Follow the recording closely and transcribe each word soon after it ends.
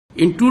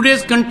In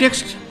today's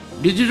context,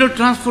 digital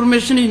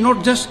transformation is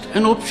not just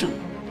an option.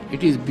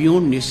 It is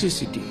beyond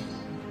necessity.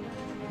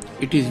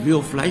 It is way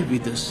of life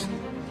with us.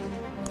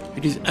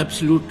 It is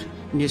absolute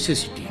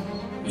necessity.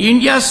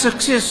 India's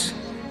success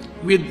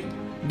with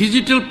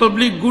digital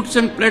public goods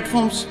and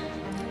platforms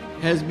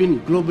has been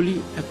globally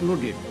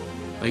applauded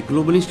by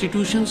global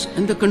institutions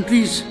and the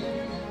countries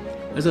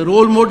as a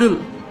role model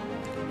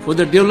for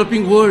the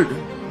developing world.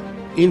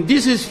 In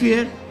this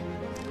sphere,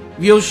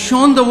 we have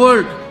shown the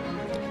world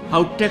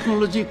how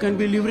technology can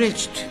be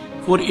leveraged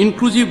for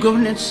inclusive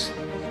governance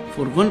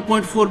for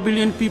 1.4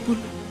 billion people,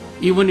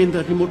 even in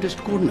the remotest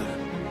corner.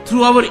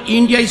 Through our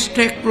India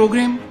Stack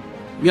program,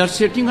 we are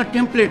setting a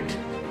template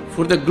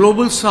for the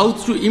global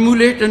south to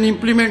emulate and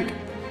implement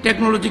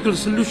technological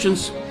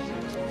solutions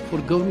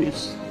for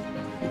governance.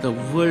 The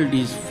world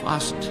is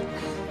fast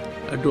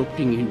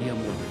adopting India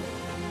model,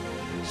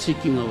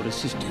 seeking our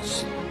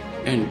assistance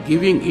and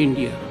giving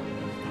India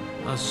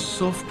a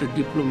soft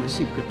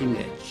diplomacy cutting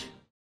edge.